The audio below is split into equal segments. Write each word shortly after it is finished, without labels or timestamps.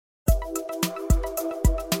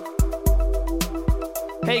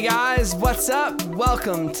Hey guys, what's up?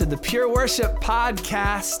 Welcome to the Pure Worship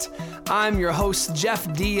Podcast. I'm your host,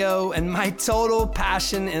 Jeff Dio, and my total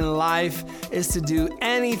passion in life is to do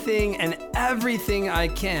anything and everything I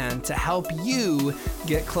can to help you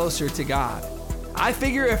get closer to God. I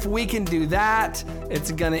figure if we can do that,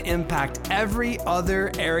 it's going to impact every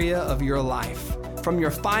other area of your life, from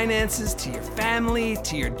your finances to your family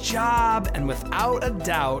to your job, and without a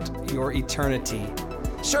doubt, your eternity.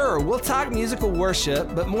 Sure, we'll talk musical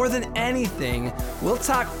worship, but more than anything, we'll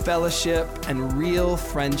talk fellowship and real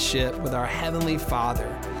friendship with our Heavenly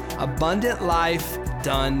Father. Abundant life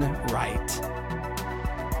done right.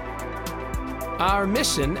 Our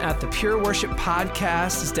mission at the Pure Worship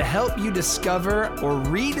Podcast is to help you discover or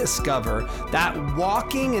rediscover that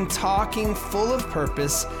walking and talking full of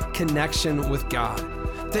purpose connection with God,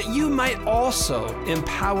 that you might also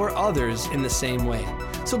empower others in the same way.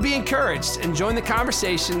 So be encouraged and join the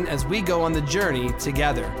conversation as we go on the journey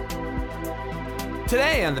together.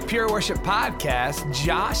 Today on the Pure Worship Podcast,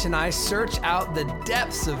 Josh and I search out the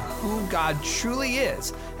depths of who God truly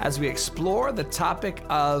is as we explore the topic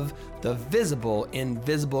of the visible,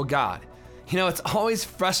 invisible God. You know, it's always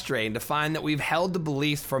frustrating to find that we've held the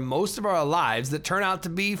beliefs for most of our lives that turn out to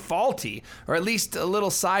be faulty, or at least a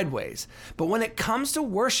little sideways. But when it comes to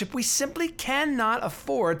worship, we simply cannot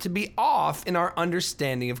afford to be off in our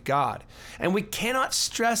understanding of God. And we cannot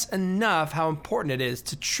stress enough how important it is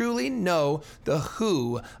to truly know the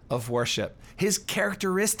who of worship, his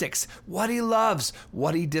characteristics, what he loves,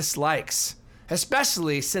 what he dislikes.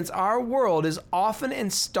 Especially since our world is often in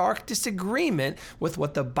stark disagreement with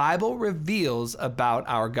what the Bible reveals about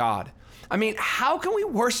our God. I mean, how can we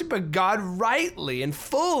worship a God rightly and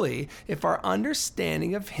fully if our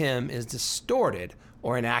understanding of him is distorted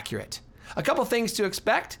or inaccurate? A couple things to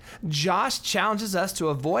expect. Josh challenges us to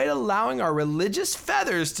avoid allowing our religious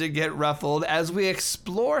feathers to get ruffled as we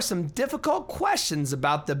explore some difficult questions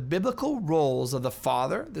about the biblical roles of the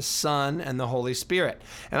Father, the Son, and the Holy Spirit.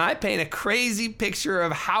 And I paint a crazy picture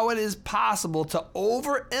of how it is possible to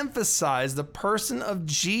overemphasize the person of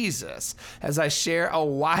Jesus as I share a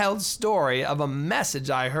wild story of a message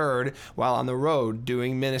I heard while on the road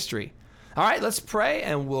doing ministry. All right, let's pray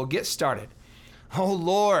and we'll get started. Oh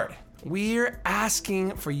Lord, we're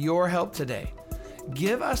asking for your help today.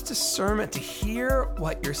 Give us discernment to hear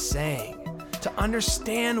what you're saying, to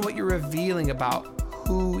understand what you're revealing about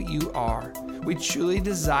who you are. We truly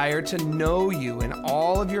desire to know you in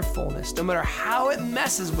all of your fullness, no matter how it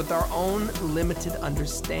messes with our own limited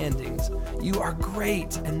understandings. You are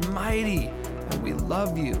great and mighty, and we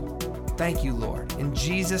love you. Thank you, Lord. In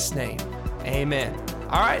Jesus' name, amen.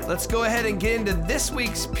 All right, let's go ahead and get into this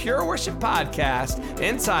week's Pure Worship Podcast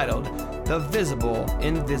entitled, The Visible,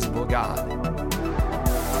 Invisible God.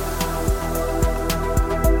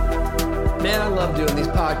 Man, I love doing these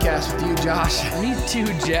podcasts with you, Josh. Me too,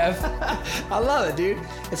 Jeff. I love it, dude.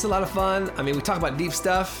 It's a lot of fun. I mean, we talk about deep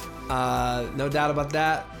stuff, no doubt about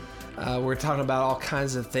that. We're talking about all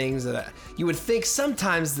kinds of things that you would think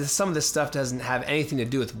sometimes some of this stuff doesn't have anything to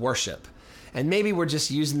do with worship. And maybe we're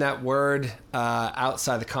just using that word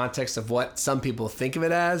outside the context of what some people think of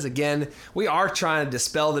it as. Again, we are trying to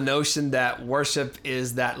dispel the notion that worship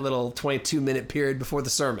is that little 22-minute period before the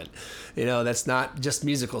sermon. You know, that's not just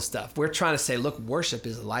musical stuff. We're trying to say, look, worship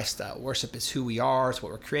is a lifestyle. Worship is who we are. It's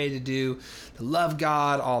what we're created to do, to love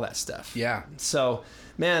God, all that stuff. Yeah. So,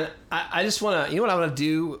 man, I just want to, you know what I want to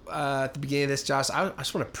do at the beginning of this, Josh? I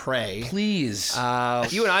just want to pray. Please. You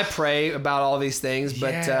and I pray about all these things,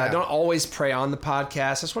 but I don't always pray on the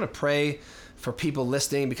podcast. I just want to pray for people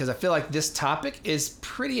listening because I feel like this topic is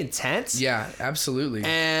pretty intense. Yeah, absolutely.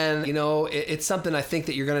 And, you know, it's something I think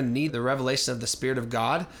that you're going to need the revelation of the Spirit of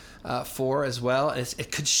God for as well. And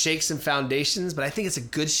it could shake some foundations, but I think it's a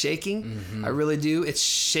good shaking. Mm-hmm. I really do. It's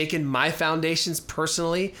shaken my foundations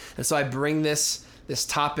personally. And so I bring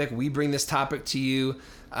we bring this topic to you,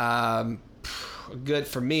 good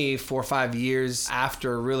for me, 4 or 5 years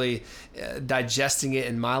after really digesting it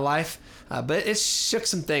in my life. But it shook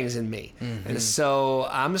some things in me. Mm-hmm. And so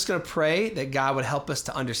I'm just going to pray that God would help us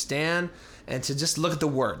to understand and to just look at the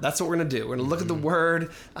Word. That's what we're going to do. We're going to look at the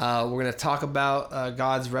Word. We're going to talk about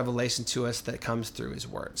God's revelation to us that comes through His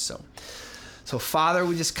Word. So, Father,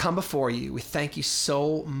 we just come before you. We thank you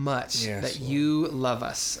so much that you love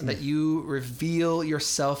us and that you reveal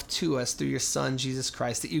yourself to us through your Son, Jesus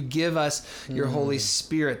Christ, that you give us your Holy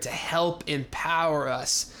Spirit to help empower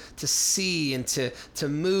us to see and to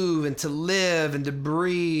move and to live and to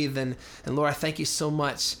breathe. And Lord, I thank you so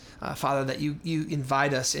much Father, that you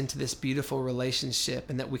invite us into this beautiful relationship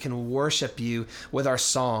and that we can worship you with our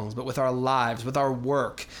songs, but with our lives, with our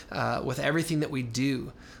work, with everything that we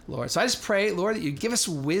do, Lord. So I just pray, Lord, that you give us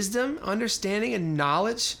wisdom, understanding, and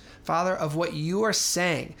knowledge, Father, of what you are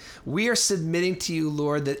saying. We are submitting to you,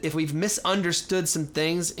 Lord, that if we've misunderstood some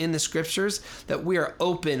things in the scriptures, that we are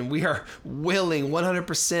open, we are willing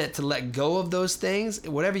 100% to let go of those things.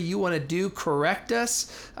 Whatever you want to do, correct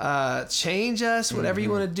us, change us, whatever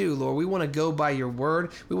you want to do, Lord. We want to go by your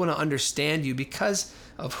word. We want to understand you because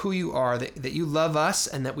of who you are, that you love us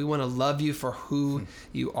and that we want to love you for who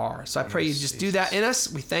you are. So I pray you just do that in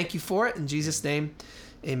us. We thank you for it. In Jesus' name,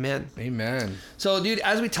 amen. Amen. So, dude,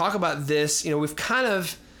 as we talk about this, we're kind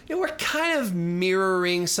of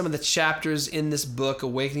mirroring some of the chapters in this book,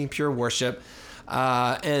 Awakening Pure Worship,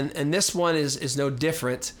 and this one is no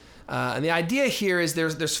different. And the idea here is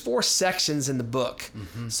there's 4 sections in the book.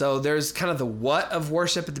 So there's kind of the what of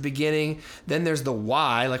worship at the beginning. Then there's the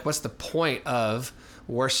why, like what's the point of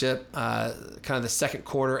worship, kind of the second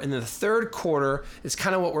quarter. And then the third quarter is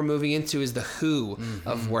kind of what we're moving into is the who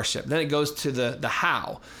of worship. Then it goes to the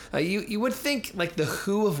how. You would think like the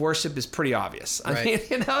who of worship is pretty obvious. I mean,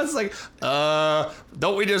 it's like,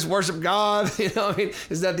 don't we just worship God?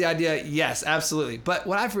 Is that the idea? Yes, absolutely. But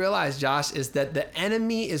what I've realized, Josh, is that the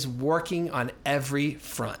enemy is working on every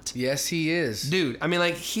front. Yes, he is. Dude,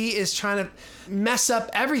 he is trying to mess up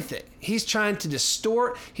everything. He's trying to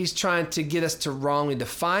distort. He's trying to get us to wrongly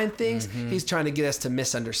define things. He's trying to get us to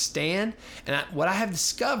misunderstand. And what I have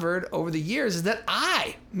discovered over the years is that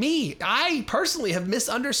I personally have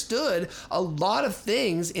misunderstood a lot of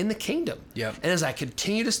things in the kingdom. Yep. And as I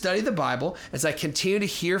continue to study the Bible, as I continue to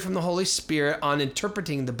hear from the Holy Spirit on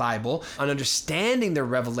interpreting the Bible, on understanding the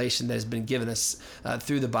revelation that has been given us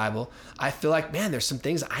through the Bible, I feel like, man, there's some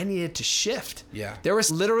things I needed to shift. Yeah. There was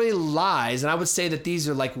literally lies, and I would say that these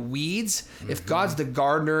are like weeds. If God's the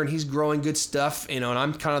gardener and he's growing good stuff, and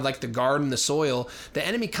I'm kind of like the garden, the soil, the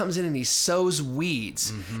enemy comes in and he sows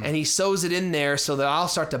weeds, and he sows it in there so that I'll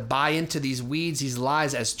start to buy into these weeds, these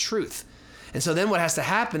lies as truth. And so then what has to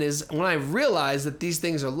happen is when I realize that these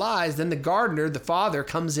things are lies, then the gardener, the father,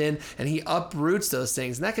 comes in and he uproots those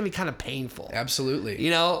things. And that can be kind of painful. Absolutely.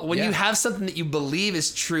 When you have something that you believe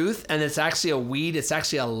is truth and it's actually a weed, it's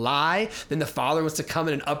actually a lie, then the father wants to come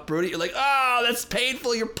in and uproot it. You're like, oh, that's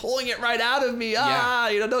painful. You're pulling it right out of me.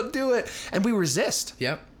 Don't do it. And we resist.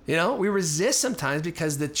 Yep. We resist sometimes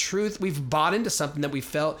because the truth, we've bought into something that we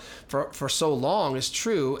felt for so long is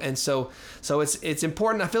true. And so it's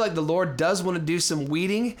important. I feel like the Lord does want to do some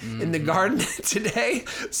weeding in the garden today.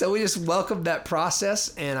 So we just welcome that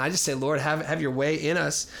process. And I just say, Lord, have your way in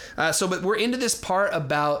us. But we're into this part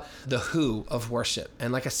about the who of worship.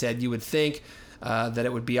 And like I said, you would think that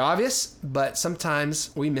it would be obvious, but sometimes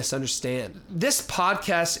we misunderstand. This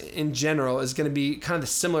podcast in general is going to be kind of the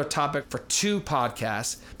similar topic for 2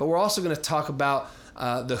 podcasts, but we're also going to talk about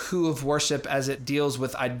the who of worship as it deals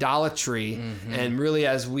with idolatry and really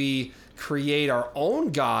as we create our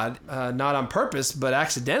own God, not on purpose, but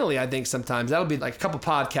accidentally, I think sometimes. That'll be like a couple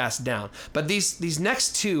podcasts down. But these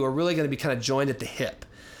next 2 are really going to be kind of joined at the hip.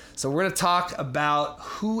 So we're going to talk about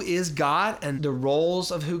who is God and the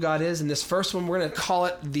roles of who God is. And this first one, we're going to call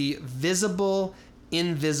it the visible,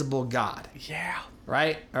 invisible God. Yeah.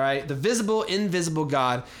 Right? All right. The visible, invisible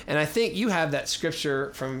God. And I think you have that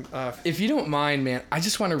scripture from... if you don't mind, man, I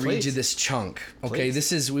just want to read Please. you this chunk. Okay,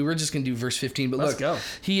 Please. we were just going to do verse 15, but Let's look. go.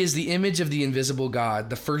 He is the image of the invisible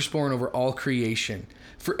God, the firstborn over all creation.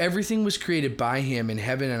 For everything was created by him in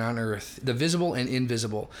heaven and on earth, the visible and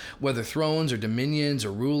invisible, whether thrones or dominions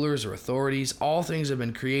or rulers or authorities, all things have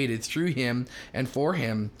been created through him and for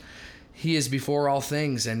him. He is before all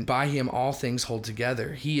things, and by him all things hold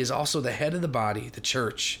together. He is also the head of the body, the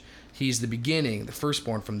church. He is the beginning, the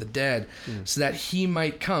firstborn from the dead, so that he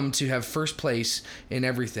might come to have first place in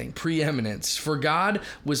everything, preeminence. For God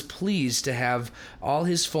was pleased to have all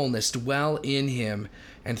his fullness dwell in him,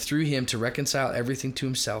 and through him to reconcile everything to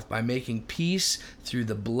himself by making peace through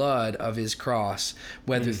the blood of his cross,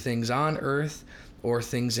 whether things on earth or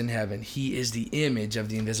things in heaven. He is the image of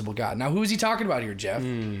the invisible God. Now, who is he talking about here, Jeff?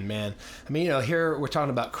 Man. Here we're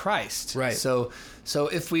talking about Christ. Right. So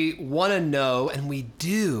if we want to know, and we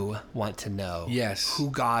do want to know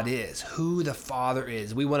who God is, who the Father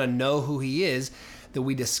is, we want to know who he is, that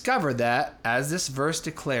we discover that, as this verse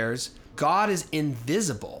declares, God is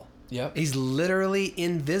invisible. Yep. He's literally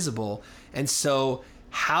invisible. And so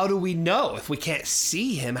how do we know? If we can't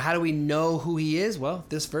see him, how do we know who he is? Well,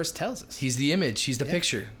 this verse tells us. He's the image. He's the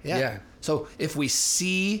picture. Yeah. So if we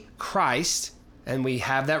see Christ, And we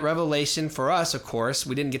have that revelation for us, of course.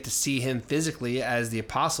 We didn't get to see him physically as the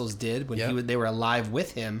apostles did when they were alive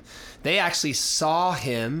with him. They actually saw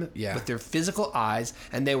him with their physical eyes,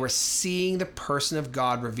 and they were seeing the person of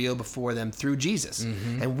God revealed before them through Jesus.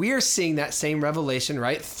 Mm-hmm. And we're seeing that same revelation,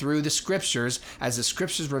 right, through the scriptures. As the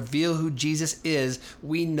scriptures reveal who Jesus is,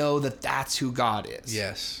 we know that that's who God is.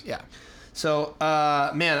 Yes. Yeah. So,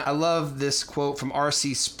 man, I love this quote from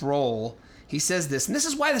R.C. Sproul. He says this, and this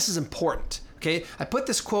is why this is important. Okay, I put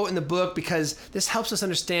this quote in the book because this helps us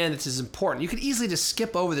understand this is important. You could easily just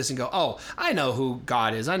skip over this and go, oh, I know who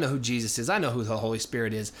God is. I know who Jesus is. I know who the Holy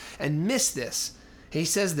Spirit is, and miss this. He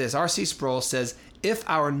says this, R.C. Sproul says, if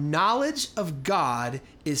our knowledge of God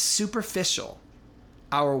is superficial,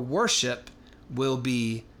 our worship will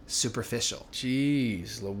be superficial.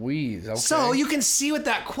 Jeez Louise. Okay. So you can see with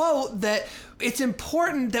that quote that it's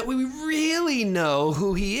important that we really know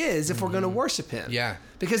who he is if we're going to worship him. Yeah.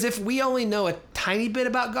 Because if we only know a tiny bit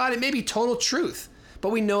about God, it may be total truth, but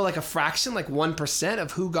we know like a fraction, like 1%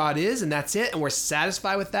 of who God is, and that's it, and we're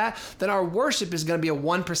satisfied with that, then our worship is going to be a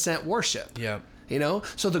 1% worship. Yeah. You know?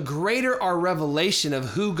 So the greater our revelation of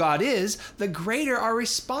who God is, the greater our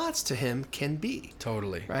response to him can be.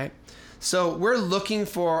 Totally. Right? So we're looking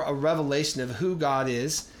for a revelation of who God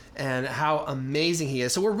is and how amazing he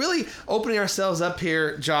is. So we're really opening ourselves up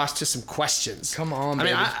here, Josh, to some questions. Come on,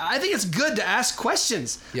 baby. I mean, I think it's good to ask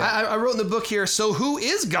questions. Yeah. I wrote in the book here, so who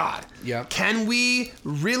is God? Yeah. Can we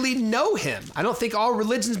really know him? I don't think all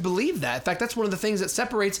religions believe that. In fact, that's one of the things that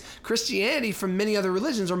separates Christianity from many other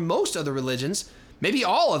religions, or most other religions, maybe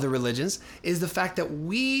all other religions, is the fact that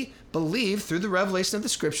we believe through the revelation of the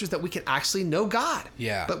scriptures that we can actually know God.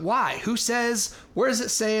 Yeah. But why? Who says? Where does it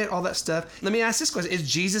say it? All that stuff. Let me ask this question. Is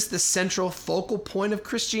Jesus the central focal point of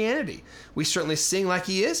Christianity? We certainly sing like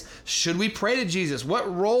he is. Should we pray to Jesus?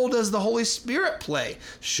 What role does the Holy Spirit play?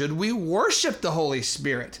 Should we worship the Holy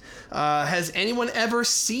Spirit? Has anyone ever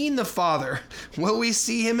seen the Father? Will we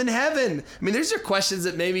see him in heaven? I mean, these are questions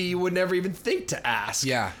that maybe you would never even think to ask.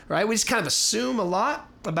 Yeah. Right? We just kind of assume a lot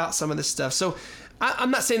about some of this stuff. So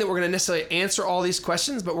I'm not saying that we're going to necessarily answer all these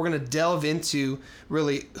questions, but we're going to delve into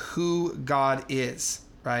really who God is,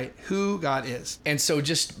 right? Who God is. And so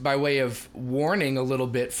just by way of warning a little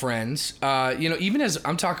bit, friends, even as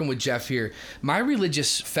I'm talking with Jeff here, my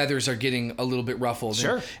religious feathers are getting a little bit ruffled.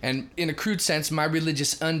 Sure. And in a crude sense, my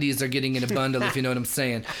religious undies are getting in a bundle, if you know what I'm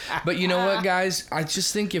saying. But you know what, guys? I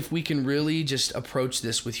just think if we can really just approach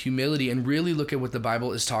this with humility and really look at what the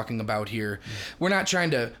Bible is talking about here, we're not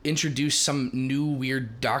trying to introduce some new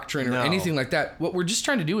weird doctrine or anything like that. What we're just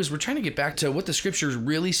trying to do is we're trying to get back to what the scriptures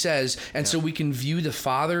really says, and so we can view the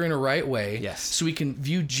Father in a right way. Yes. So we can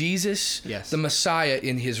view Jesus, the Messiah,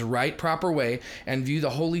 in his right, proper way, and view the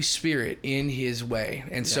Holy Spirit in his way.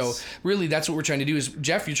 And so really that's what we're trying to do is,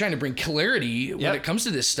 Jeff, you're trying to bring clarity when it comes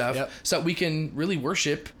to this stuff so that we can really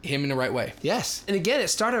worship him in the right way. Yes. And again, it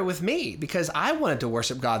started with me because I wanted to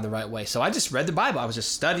worship God in the right way. So I just read the Bible. I was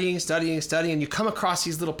just studying. And you come across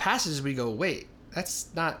these little passages where you go, wait, that's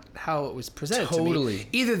not how it was presented to me.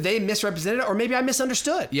 Either they misrepresented it or maybe I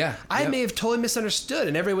misunderstood. Yeah. I may have totally misunderstood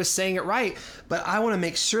and everybody was saying it right, but I want to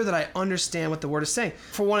make sure that I understand what the word is saying.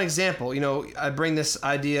 For one example, I bring this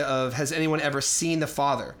idea of, has anyone ever seen the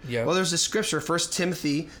Father? Yeah. Well, there's a scripture, 1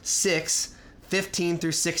 Timothy 6, 15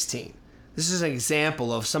 through 16. This is an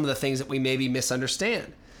example of some of the things that we maybe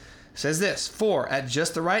misunderstand. It says this, for at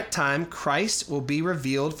just the right time, Christ will be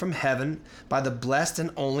revealed from heaven by the blessed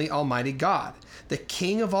and only Almighty God, the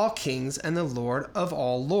King of all kings and the Lord of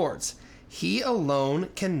all lords. He alone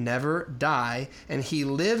can never die, and he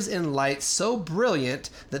lives in light so brilliant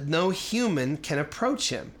that no human can approach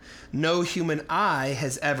him. No human eye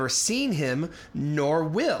has ever seen him, nor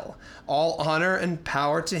will. All honor and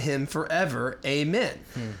power to him forever. Amen.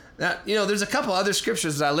 Now, there's a couple other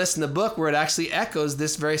scriptures that I list in the book where it actually echoes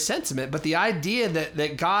this very sentiment, but the idea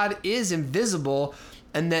that God is invisible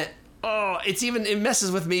and that it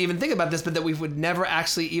messes with me even thinking about this, but that we would never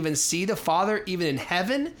actually even see the Father, even in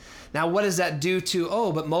heaven. Now, what does that do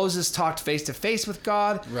to, but Moses talked face to face with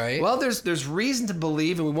God? Right. Well, there's reason to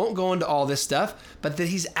believe, and we won't go into all this stuff, but that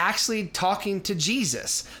he's actually talking to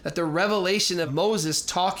Jesus, that the revelation of Moses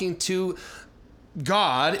talking to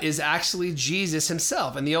God is actually Jesus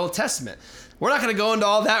himself in the Old Testament. We're not going to go into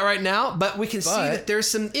all that right now, but we can see that there's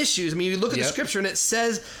some issues. I mean, you look at the scripture and it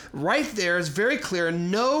says right there, it's very clear,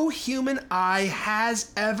 no human eye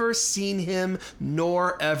has ever seen him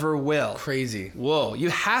nor ever will. Crazy. Whoa.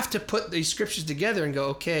 You have to put these scriptures together and go,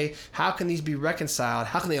 okay, how can these be reconciled?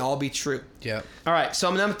 How can they all be true? Yeah. All right, so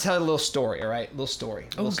I'm going to tell you a little story, all right? A little story.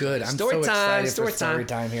 Good. I'm story so time, excited for story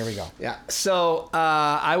time. Here we go. Yeah. So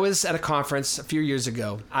I was at a conference a few years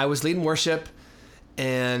ago. I was leading worship.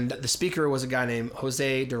 and the speaker was a guy named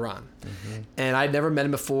Jose Duran. And I'd never met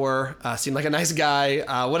him before. Seemed like a nice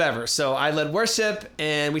guy, whatever. So I led worship,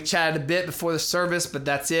 and we chatted a bit before the service, but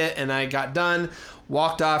that's it. And I got done,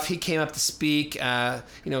 walked off. He came up to speak,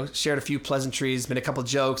 shared a few pleasantries, made a couple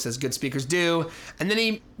jokes, as good speakers do. And then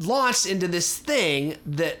he launched into this thing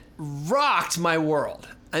that rocked my world.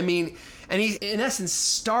 I mean, and he, in essence,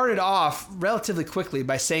 started off relatively quickly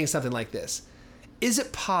by saying something like this. Is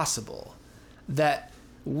it possible that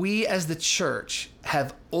we as the church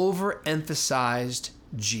have overemphasized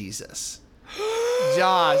Jesus?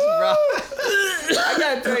 Josh, bro. I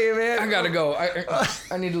gotta tell you, man. I gotta go.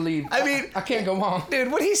 I need to leave. I mean, I can't go on.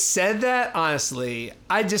 Dude, when he said that, honestly,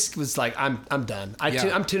 I just was like, I'm done.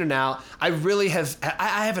 I'm tuning out. I really have.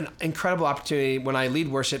 I have an incredible opportunity when I lead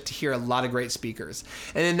worship to hear a lot of great speakers.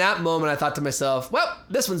 And in that moment, I thought to myself, well,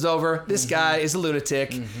 this one's over. This guy is a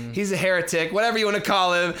lunatic. He's a heretic, whatever you want to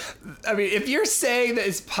call him. I mean, if you're saying that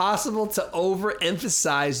it's possible to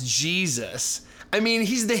overemphasize Jesus, I mean,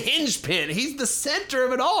 he's the hinge pin. He's the center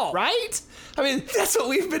of it all, right? I mean, that's what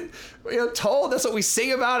we've been told. That's what we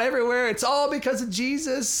sing about everywhere. It's all because of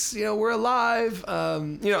Jesus. We're alive.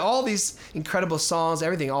 All these incredible songs,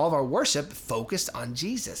 everything, all of our worship focused on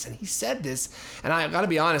Jesus. And he said this, and I got to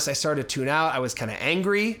be honest, I started to tune out. I was kind of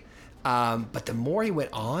angry. But the more he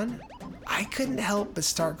went on, I couldn't help but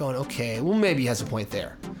start going, okay, well, maybe he has a point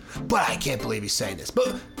there. But I can't believe he's saying this.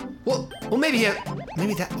 But, well, maybe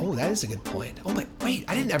that is a good point. Oh, my, wait,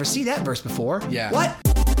 I didn't ever see that verse before. Yeah. What?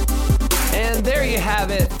 And there you have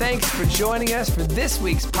it. Thanks for joining us for this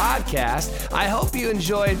week's podcast. I hope you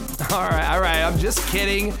enjoyed. All right. I'm just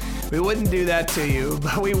kidding. We wouldn't do that to you,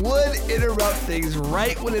 but we would interrupt things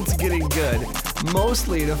right when it's getting good,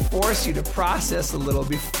 mostly to force you to process a little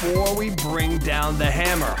before we bring down the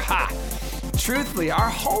hammer. Ha! Truthfully, our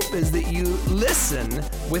hope is that you listen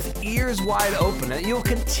with ears wide open, that you'll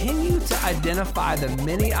continue to identify the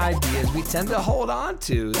many ideas we tend to hold on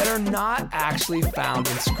to that are not actually found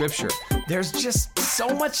in Scripture. There's just so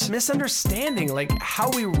much misunderstanding, like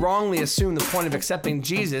how we wrongly assume the point of accepting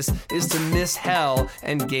Jesus is to miss hell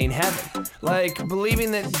and gain heaven. Like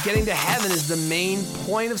believing that getting to heaven is the main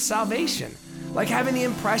point of salvation. Like having the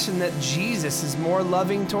impression that Jesus is more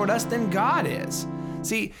loving toward us than God is.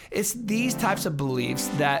 See, it's these types of beliefs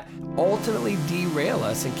that ultimately derail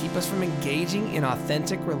us and keep us from engaging in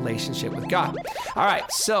authentic relationship with God. All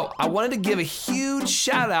right, so I wanted to give a huge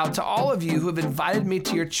shout out to all of you who have invited me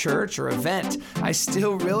to your church or event. I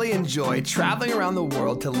still really enjoy traveling around the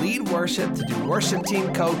world to lead worship, to do worship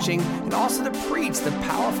team coaching, and also to preach the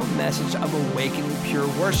powerful message of awakening pure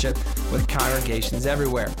worship with congregations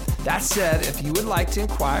everywhere. That said, if you would like to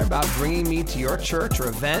inquire about bringing me to your church or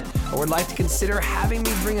event, or would like to consider having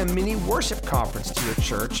me bring a mini worship conference to your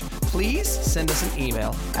church, please send us an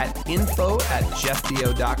email at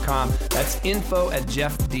info@jeffdio.com. That's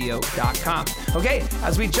info@jeffdio.com. Okay,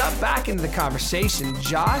 as we jump back into the conversation,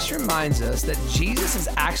 Josh reminds us that Jesus is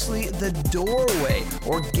actually the doorway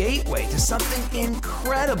or gateway to something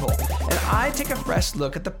incredible. And I take a fresh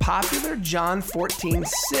look at the popular John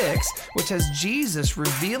 14:6, which has Jesus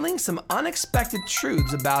revealing some unexpected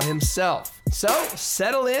truths about himself. So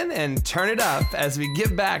settle in and turn it up as we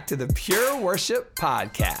get back to the Pure Worship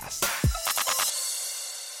Podcast.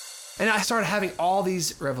 And I started having all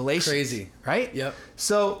these revelations. Crazy. Right? Yep.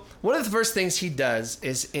 So one of the first things he does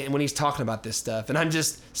is when he's talking about this stuff, and I'm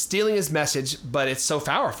just stealing his message, but it's so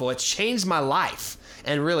powerful. It changed my life.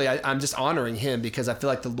 And really, I'm just honoring him because I feel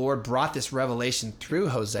like the Lord brought this revelation through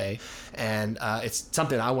Jose. And it's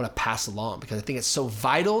something I want to pass along because I think it's so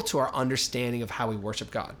vital to our understanding of how we worship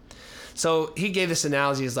God. So he gave this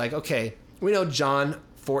analogy. He's like, okay, we know John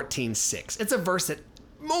 14:6. It's a verse that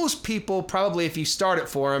most people, probably if you start it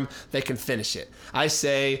for them, they can finish it. I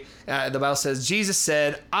say, the Bible says, Jesus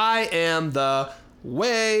said, I am the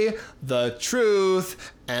way, the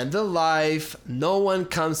truth, and the life. No one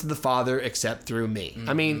comes to the Father except through me.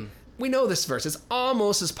 I mean, we know this verse. It's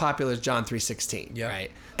almost as popular as John 3:16,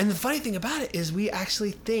 right? And the funny thing about it is we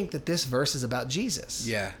actually think that this verse is about Jesus.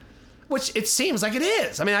 Yeah. Which it seems like it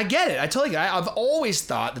is. I mean, I get it. I totally get it. I've always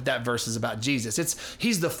thought that verse is about Jesus.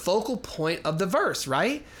 He's the focal point of the verse,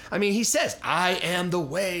 right? I mean, he says, I am the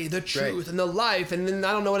way, the truth, and the life. And then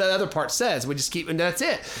I don't know what that other part says. We just keep, and that's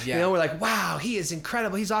it. Yeah. We're like, wow, he is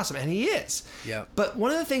incredible. He's awesome. And he is. Yeah. But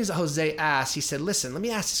one of the things that Jose asked, he said, listen, let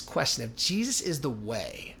me ask this question. If Jesus is the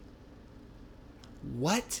way,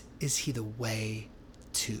 what is he the way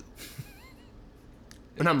to?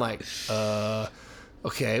 And I'm like,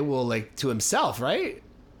 okay, well, like to himself, right?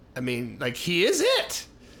 I mean, like he is it.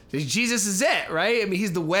 Jesus is it, right? I mean,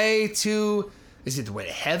 he's the way to, is he the way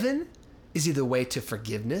to heaven? Is he the way to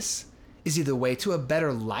forgiveness? Is he the way to a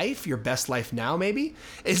better life, your best life now, maybe?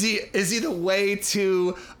 Is he the way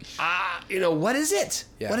to, what is it?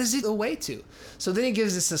 Yeah. What is he the way to? So then he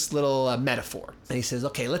gives us this little metaphor. And he says,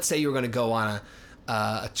 okay, let's say you were going to go on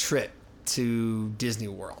a trip to Disney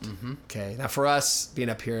World. Mm-hmm. Okay. Now for us, being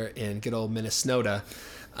up here in good old Minnesota,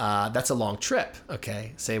 that's a long trip.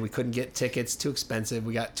 Okay. Say we couldn't get tickets, too expensive.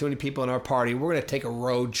 We got too many people in our party. We're going to take a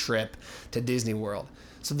road trip to Disney World.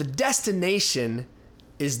 So the destination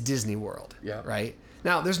is Disney World. Yeah. Right.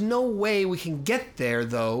 Now there's no way we can get there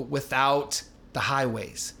though without the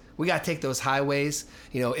highways. We got to take those highways.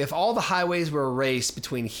 If all the highways were erased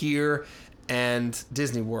between here and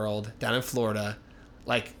Disney World down in Florida,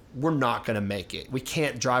 like, we're not going to make it. We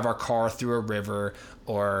can't drive our car through a river,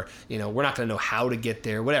 or, we're not going to know how to get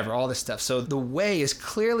there, whatever, all this stuff. So the way is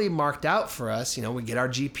clearly marked out for us. We get our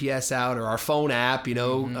GPS out or our phone app,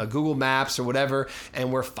 Google Maps or whatever,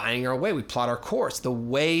 and we're finding our way. We plot our course. The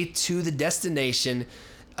way to the destination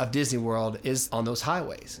of Disney World is on those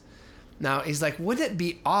highways. Now, he's like, wouldn't it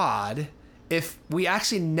be odd if we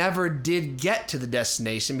actually never did get to the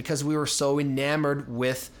destination because we were so enamored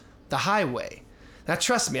with the highway? Now,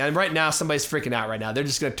 trust me, right now, somebody's freaking out right now. They're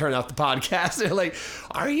just going to turn off the podcast. They're like,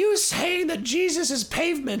 are you saying that Jesus is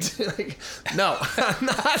pavement? Like, no, I'm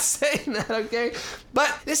not saying that, okay?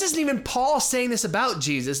 But this isn't even Paul saying this about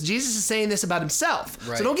Jesus. Jesus is saying this about himself.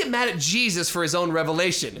 Right. So don't get mad at Jesus for his own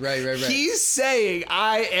revelation. Right. He's saying,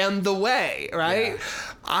 I am the way, right? Yeah.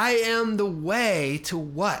 I am the way to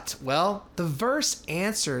what? Well, the verse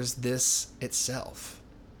answers this itself.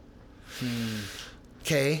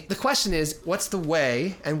 Okay, the question is, what's the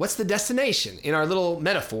way and what's the destination? In our little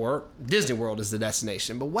metaphor, Disney World is the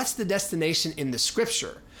destination, but what's the destination in the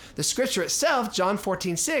scripture? The scripture itself, John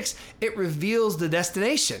 14:6, it reveals the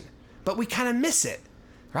destination, but we kind of miss it,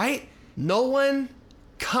 right? No one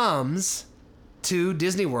comes to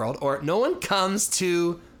Disney World, or no one comes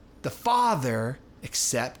to the Father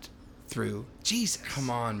except through Jesus. Come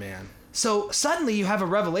on, man. So suddenly you have a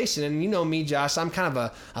revelation, and you know me, Josh, I'm kind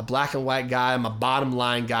of a black and white guy. I'm a bottom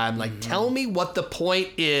line guy. I'm like, tell me what the point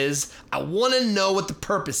is. I want to know what the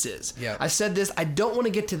purpose is. Yeah. I said this, I don't want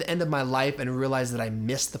to get to the end of my life and realize that I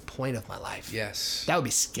missed the point of my life. Yes. That would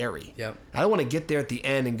be scary. Yep. I don't want to get there at the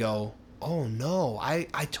end and go, oh no, I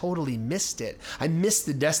totally missed it. I missed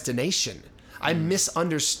the destination. I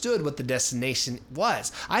misunderstood what the destination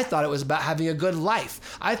was. I thought it was about having a good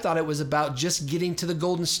life. I thought it was about just getting to the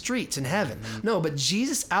golden streets in heaven. No, but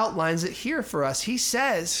Jesus outlines it here for us. He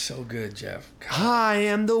says, so good, Jeff. God. I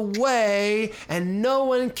am the way, and no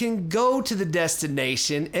one can go to the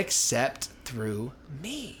destination except through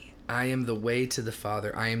me. I am the way to the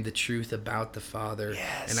Father. I am the truth about the Father.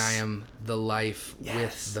 Yes. And I am the life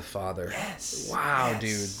with the Father. Yes. Wow,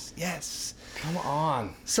 yes. dude. Yes. Come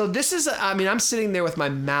on. So this is, I'm sitting there with my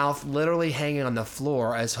mouth literally hanging on the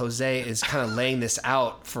floor as Jose is kind of laying this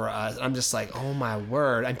out for us. I'm just like, oh my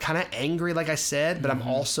word. I'm kind of angry, like I said, but I'm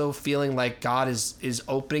also feeling like God is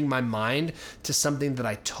opening my mind to something that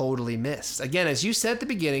I totally missed. Again, as you said at the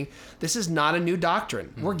beginning, this is not a new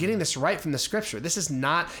doctrine. We're getting this right from the scripture. This is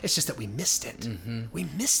not, it's just that we missed it. We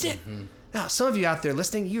missed it. Now, some of you out there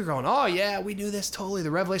listening, you're going, oh yeah, we knew this totally.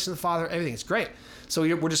 The revelation of the Father, everything is great. So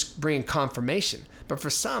we're just bringing confirmation. But for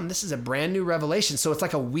some, this is a brand new revelation. So it's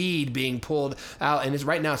like a weed being pulled out, and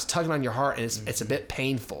right now it's tugging on your heart, and it's a bit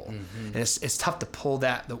painful. And it's tough to pull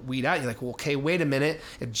the weed out. You're like, well, okay, wait a minute.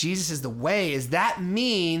 If Jesus is the way, does that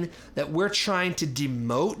mean that we're trying to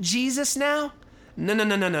demote Jesus now? No.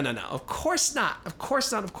 Of course not. Of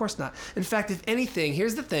course not. In fact, if anything,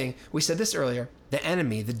 here's the thing. We said this earlier. The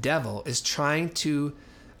enemy, the devil, is trying to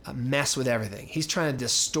mess with everything. He's trying to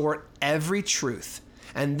distort every truth,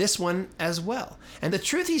 and this one as well. And the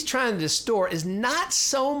truth he's trying to distort is not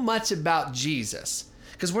so much about Jesus,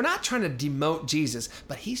 because we're not trying to demote Jesus,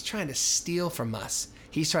 but he's trying to steal from us.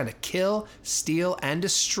 He's trying to kill, steal, and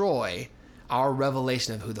destroy our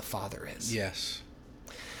revelation of who the Father is. Yes.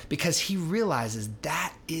 Because he realizes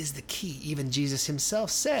that is the key. Even Jesus himself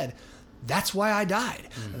said, that's why I died.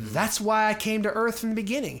 That's why I came to earth from the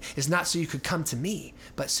beginning. It's not so you could come to me,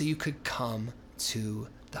 but so you could come to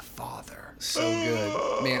the Father. So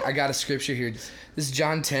good. Man, I got a scripture here. This is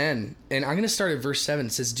John 10, and I'm going to start at verse 7.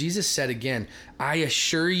 It says, Jesus said again, I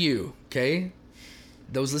assure you, okay?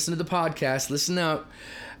 Those listen to the podcast, listen up.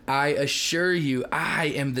 I assure you, I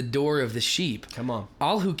am the door of the sheep. Come on.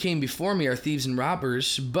 All who came before me are thieves and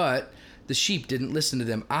robbers, but the sheep didn't listen to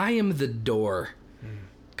them. I am the door.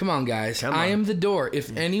 Come on, guys. I am the door.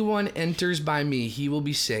 If anyone enters by me, he will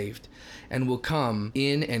be saved and will come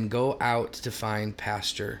in and go out to find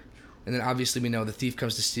pasture. And then obviously we know the thief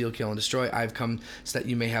comes to steal, kill, and destroy. I've come so that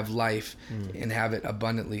you may have life and have it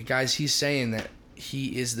abundantly. Guys, he's saying that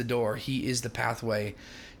he is the door. He is the pathway.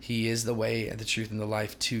 He is the way, the truth, and the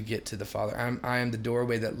life to get to the Father. I am the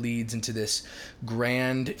doorway that leads into this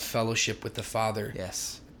grand fellowship with the Father.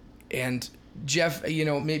 Yes. And Jeff,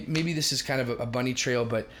 maybe this is kind of a bunny trail,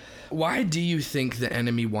 but why do you think the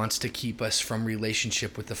enemy wants to keep us from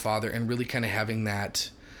relationship with the Father and really kind of having that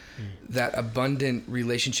abundant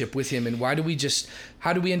relationship with him? And how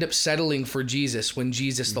do we end up settling for Jesus when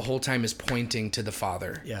Jesus the whole time is pointing to the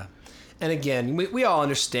Father? Yeah. And again, we all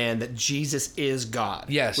understand that Jesus is God.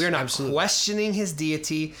 Yes, we are not absolutely questioning his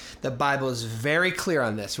deity. The Bible is very clear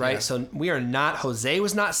on this, right? Yeah. So we are not, Jose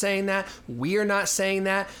was not saying that. We are not saying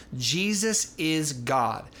that. Jesus is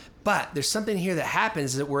God. But there's something here that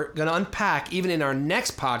happens that we're going to unpack even in our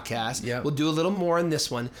next podcast. Yep. We'll do a little more in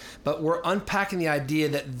this one. But we're unpacking the idea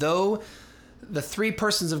that though the three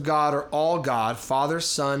persons of God are all God, Father,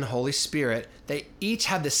 Son, Holy Spirit, they each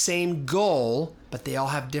have the same goal, but they all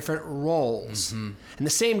have different roles. Mm-hmm. And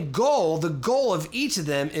the same goal, the goal of each of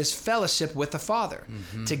them is fellowship with the Father,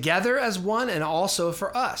 together as one and also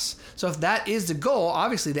for us. So if that is the goal,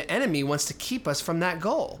 obviously the enemy wants to keep us from that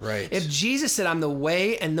goal. Right. If Jesus said, I'm the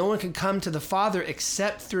way and no one can come to the Father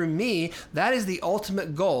except through me, that is the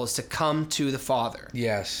ultimate goal, is to come to the Father.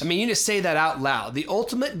 Yes. I mean, you just say that out loud. The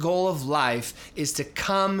ultimate goal of life is to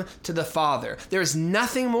come to the Father. There is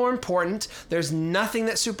nothing more important. There's nothing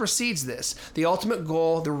that supersedes this. The ultimate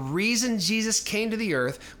goal, the reason Jesus came to the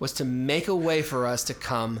earth was to make a way for us to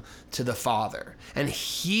come to the Father. And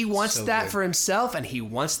he wants that for himself, and he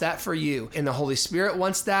wants that for you. And the Holy Spirit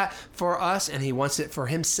wants that for us, and he wants it for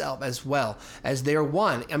himself as well, as they're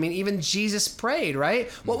one. I mean, even Jesus prayed, right?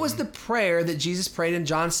 What was the prayer that Jesus prayed in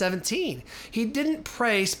John 17? He didn't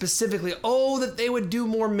pray specifically, that they would do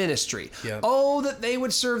more ministry. Yep. That they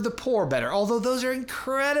would serve the poor better, although those are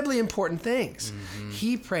incredibly important things.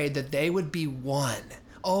 He prayed that they would be one.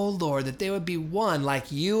 Oh, Lord, that they would be one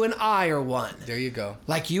like you and I are one. There you go.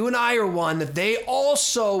 Like you and I are one, that they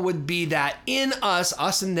also would be that in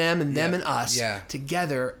us and them and them and us,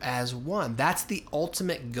 together as one. That's the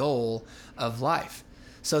ultimate goal of life.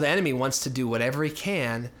 So the enemy wants to do whatever he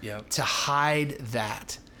can to hide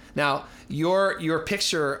that. Now, your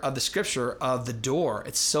picture of the scripture of the door,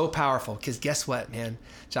 it's so powerful because guess what, man?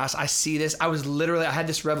 Josh, I see this. I had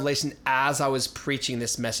this revelation as I was preaching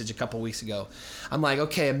this message a couple weeks ago. I'm like,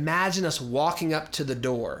 okay, imagine us walking up to the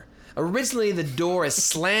door. Originally, the door is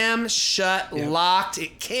slammed, shut, locked.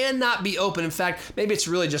 It cannot be open. In fact, maybe it's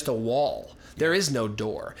really just a wall. There is no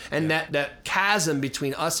door. And that chasm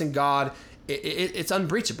between us and God, it's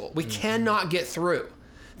unbreachable. We cannot get through.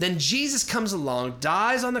 Then Jesus comes along,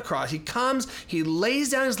 dies on the cross. He comes, he lays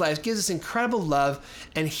down his life, gives us incredible love,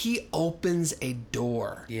 and he opens a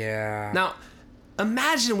door. Yeah. Now,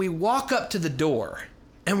 imagine we walk up to the door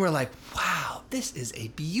and we're like, wow, this is a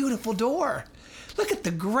beautiful door. Look at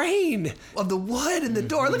the grain of the wood in the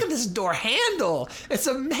door. Look at this door handle. It's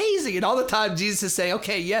amazing. And all the time Jesus is saying,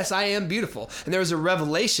 okay, yes, I am beautiful. And there's a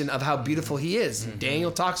revelation of how beautiful he is.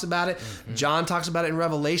 Daniel talks about it. John talks about it in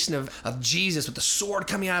Revelation of Jesus with the sword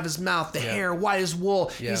coming out of his mouth, the hair white as wool.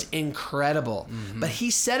 He's incredible. But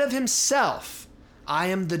he said of himself, I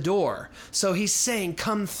am the door. So he's saying,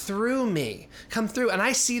 come through me. Come through. And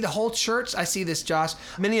I see the whole church. I see this, Josh.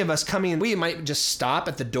 Many of us coming in, we might just stop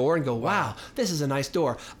at the door and go, wow, this is a nice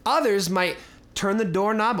door. Others might turn the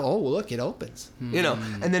doorknob. Oh, well, look, it opens.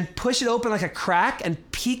 And then push it open like a crack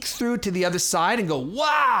and peek through to the other side and go,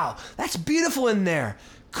 wow, that's beautiful in there.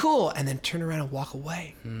 Cool. And then turn around and walk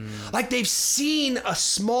away. Like they've seen a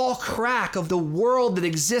small crack of the world that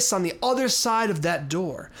exists on the other side of that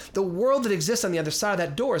door. The world that exists on the other side of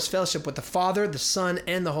that door is fellowship with the Father, the Son,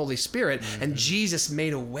 and the Holy Spirit. And Jesus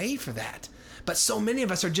made a way for that. But so many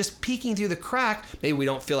of us are just peeking through the crack. Maybe we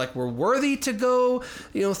don't feel like we're worthy to go,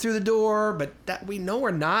 through the door, but that we know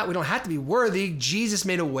we're not. We don't have to be worthy. Jesus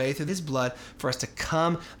made a way through his blood for us to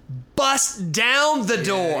come bust down the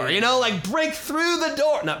door, like break through the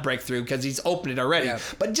door. Not break through because he's opened it already,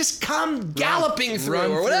 but just come galloping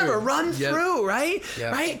through or whatever. Run through, right?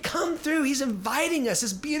 Right? Come through. He's inviting us,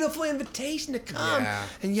 this beautiful invitation to come.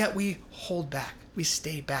 And yet we hold back. We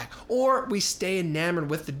stay back, or we stay enamored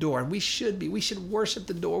with the door, and we should be. We should worship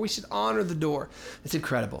the door. We should honor the door. It's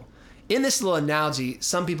incredible. In this little analogy,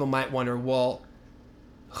 some people might wonder, well,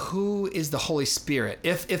 who is the Holy Spirit?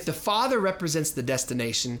 If the Father represents the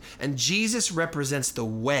destination and Jesus represents the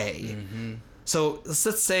way. So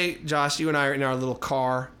let's say, Josh, you and I are in our little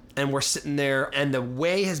car, and we're sitting there, and the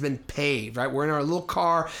way has been paved, right? We're in our little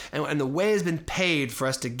car, and the way has been paved for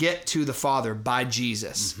us to get to the Father by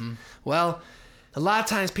Jesus. Well, A lot of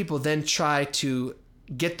times people then try to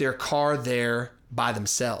get their car there by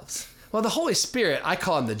themselves. Well, the Holy Spirit, I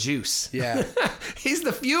call him the juice. Yeah. He's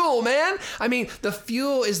the fuel, man. I mean, the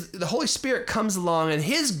fuel is the Holy Spirit comes along, and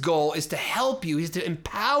his goal is to help you. He's to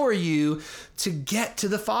empower you to get to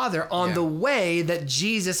the Father on the way that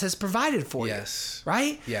Jesus has provided for you. Yes.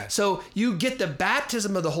 Right? Yeah. So you get the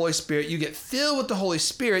baptism of the Holy Spirit. You get filled with the Holy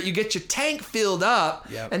Spirit. You get your tank filled up.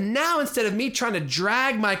 Yep. And now instead of me trying to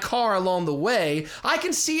drag my car along the way, I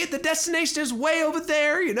can see it. The destination is way over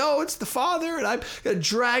there. You know, it's the Father. And I'm going to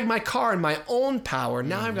drag my car in my own power.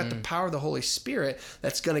 Now I've got the power of the Holy Spirit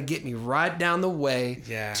that's going to get me right down the way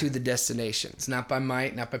to the destination. It's not by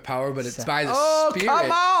might, not by power, but it's by the Spirit.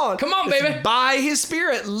 Come on. Come on, baby. It's by his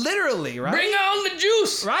Spirit, literally, right? Bring on the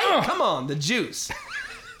juice. Right? Come on, the juice.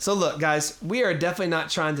 So look, guys, we are definitely not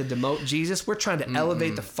trying to demote Jesus. We're trying to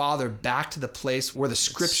elevate the Father back to the place where the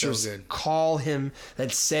Scriptures call him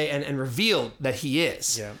and say and reveal that he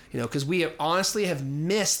is. Yeah. You know, because we honestly have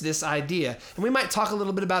missed this idea. And we might talk a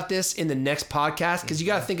little bit about this in the next podcast, because you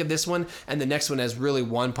got to think of this one and the next one as really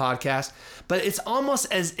one podcast. But it's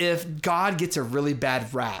almost as if God gets a really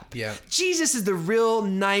bad rap. Yeah. Jesus is the real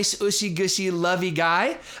nice, ushy-gushy, lovey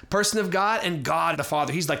guy, person of God, and God the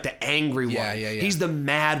Father, he's like the angry one. Yeah. He's the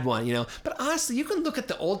mad one, you know. But honestly, you can look at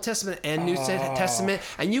the Old Testament and New Testament,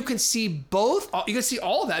 and you can see both. You can see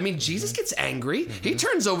all of that. I mean, Jesus gets angry. He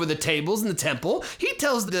turns over the tables in the temple. He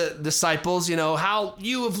tells the disciples, you know, how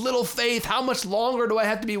you have little faith. How much longer do I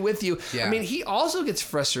have to be with you? Yeah. I mean, he also gets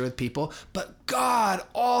frustrated with people, but God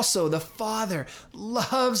also, the Father,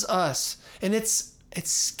 loves us. And it's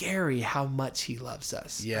scary how much he loves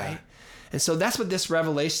us. Yeah. Right? And so that's what this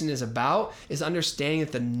revelation is about, is understanding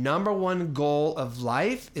that the number one goal of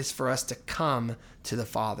life is for us to come to the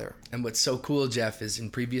Father. And what's so cool, Jeff, is in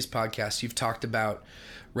previous podcasts, you've talked about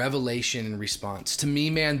revelation and response. To me,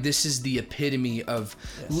 man, this is the epitome of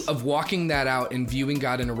walking that out and viewing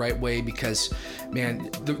God in the right way, because, man,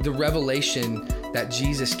 the revelation that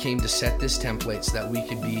Jesus came to set this template so that we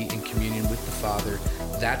could be in communion with the Father,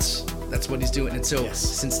 that's what he's doing. And so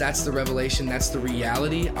since that's the revelation, that's the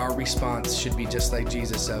reality, our response should be just like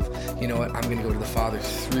Jesus of, you know what, I'm going to go to the Father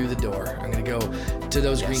through the door. I'm going to go to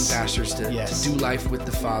those green pastures to do life with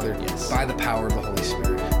the Father by the power of the Holy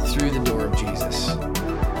Spirit through the door of Jesus.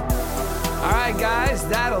 All right, guys,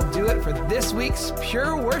 that'll do it for this week's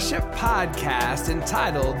Pure Worship podcast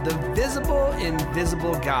entitled The Visible,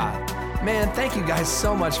 Invisible God. Man, thank you guys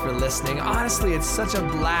so much for listening. Honestly, it's such a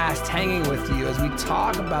blast hanging with you as we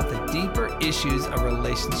talk about the deeper issues of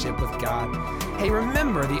relationship with God. Hey,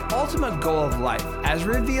 remember, the ultimate goal of life, as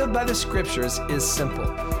revealed by the Scriptures, is simple: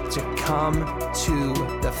 to come to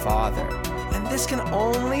the Father. And this can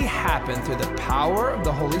only happen through the power of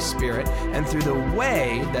the Holy Spirit and through the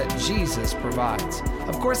way that Jesus provides.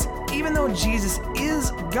 Of course, even though Jesus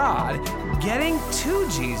is God, getting to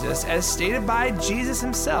Jesus, as stated by Jesus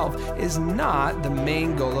himself, is not the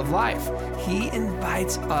main goal of life. He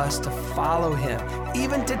invites us to follow him,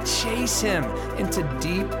 even to chase him into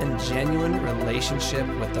deep and genuine relationship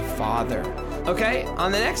with the Father. Okay,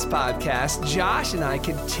 on the next podcast, Josh and I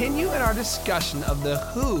continue in our discussion of the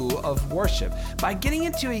who of worship by getting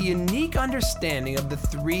into a unique understanding of the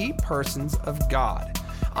three persons of God.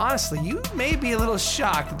 Honestly, you may be a little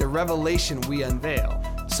shocked at the revelation we unveil.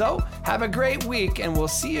 So, have a great week, and we'll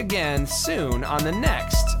see you again soon on the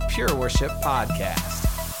next Pure Worship podcast.